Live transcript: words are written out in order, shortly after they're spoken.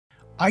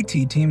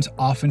IT teams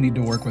often need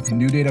to work with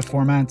new data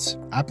formats,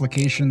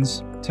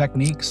 applications,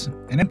 techniques,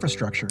 and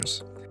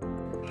infrastructures.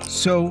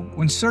 So,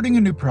 when starting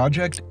a new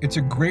project, it's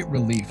a great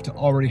relief to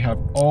already have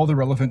all the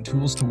relevant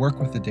tools to work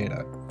with the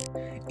data,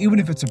 even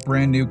if it's a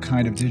brand new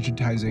kind of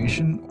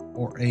digitization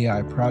or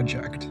AI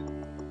project.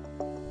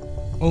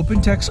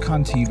 OpenText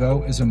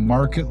Contivo is a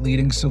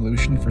market-leading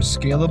solution for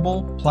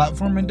scalable,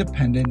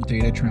 platform-independent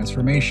data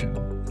transformation.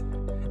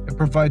 It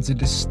provides a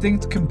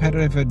distinct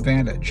competitive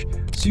advantage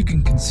so you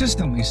can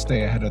consistently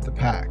stay ahead of the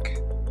pack.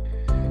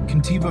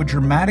 Contivo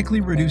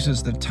dramatically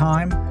reduces the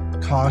time,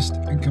 cost,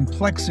 and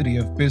complexity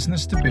of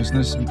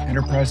business-to-business and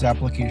enterprise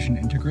application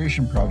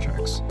integration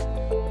projects.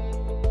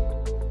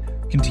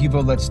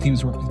 Contivo lets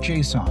teams work with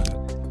JSON,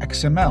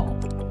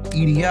 XML,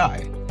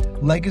 EDI,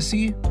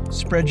 legacy,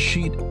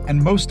 spreadsheet,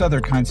 and most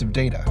other kinds of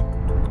data.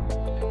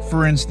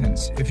 For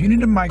instance, if you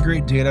need to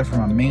migrate data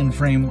from a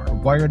mainframe or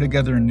wire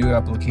together a new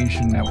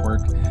application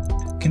network,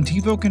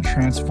 Contivo can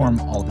transform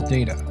all the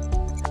data.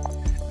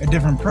 A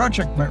different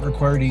project might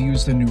require you to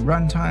use the new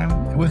runtime,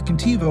 and with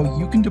Contivo,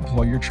 you can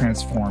deploy your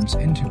transforms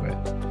into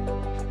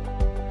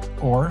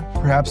it. Or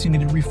perhaps you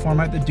need to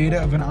reformat the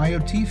data of an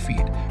IoT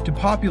feed to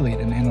populate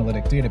an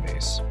analytic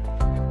database.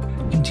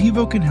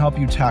 Contivo can help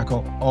you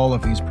tackle all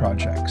of these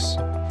projects.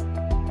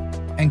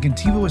 And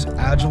Contivo is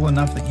agile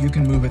enough that you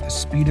can move at the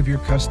speed of your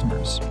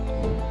customers.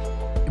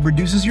 It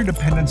reduces your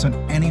dependence on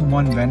any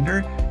one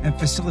vendor and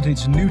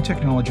facilitates new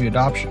technology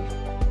adoption,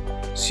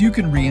 so you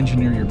can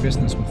re-engineer your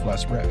business with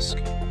less risk.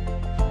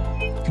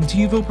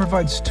 Contivo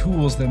provides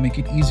tools that make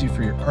it easy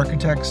for your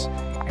architects,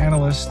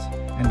 analysts,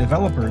 and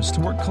developers to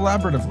work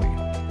collaboratively.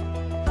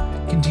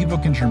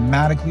 Contivo can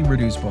dramatically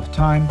reduce both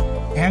time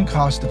and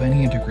cost of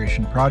any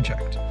integration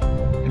project.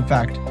 In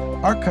fact,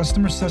 our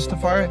customers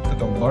testify that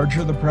the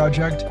larger the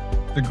project,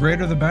 the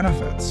greater the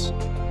benefits.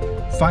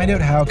 Find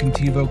out how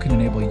Contivo can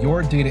enable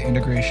your data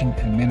integration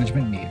and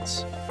management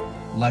needs.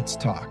 Let's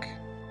talk.